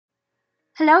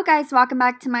Hello guys, welcome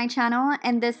back to my channel.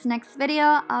 In this next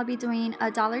video, I'll be doing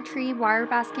a Dollar Tree wire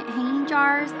basket hanging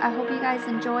jars. I hope you guys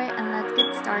enjoy and let's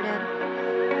get started.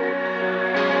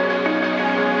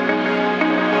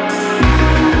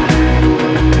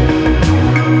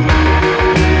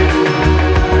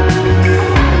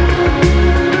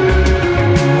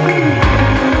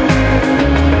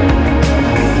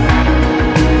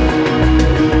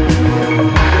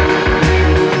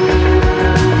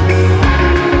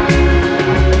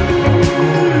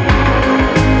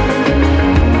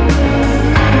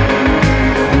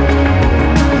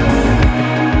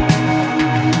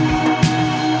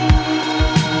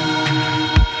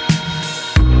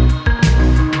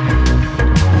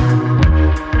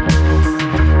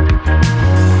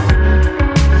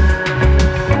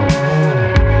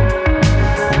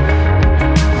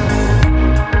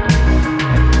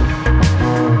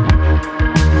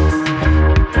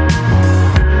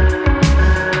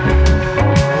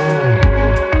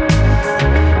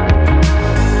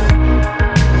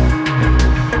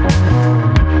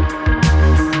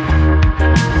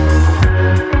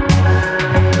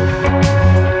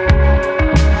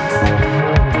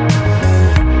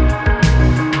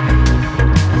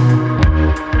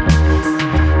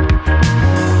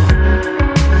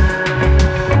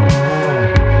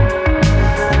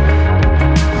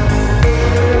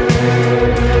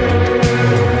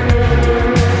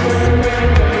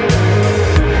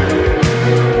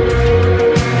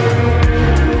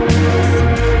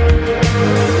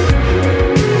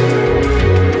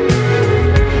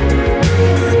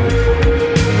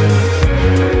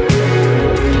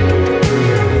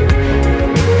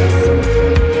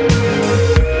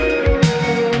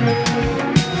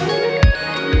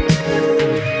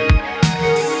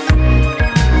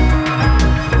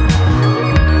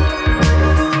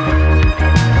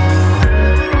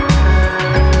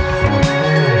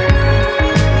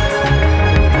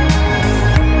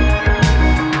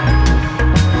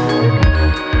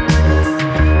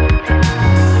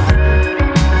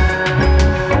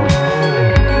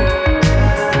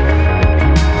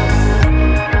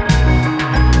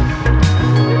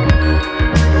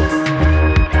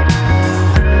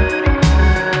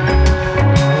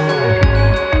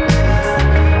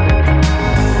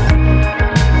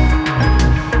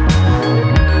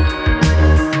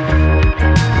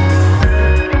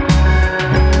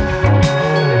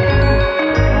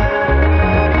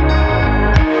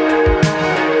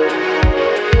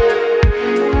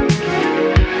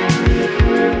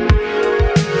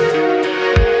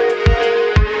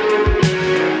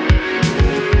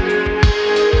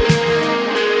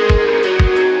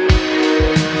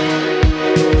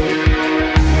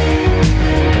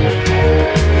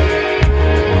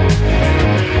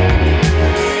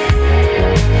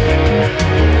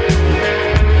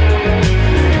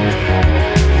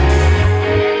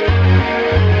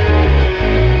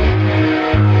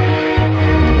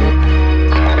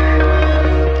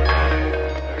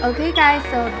 Okay guys,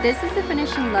 so this is the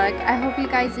finishing look. I hope you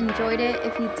guys enjoyed it.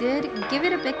 If you did, give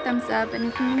it a big thumbs up, and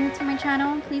if you're new to my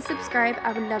channel, please subscribe.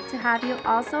 I would love to have you.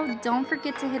 Also, don't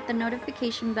forget to hit the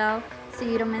notification bell so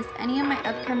you don't miss any of my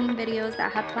upcoming videos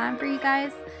that I have planned for you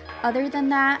guys. Other than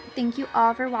that, thank you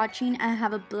all for watching and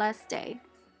have a blessed day.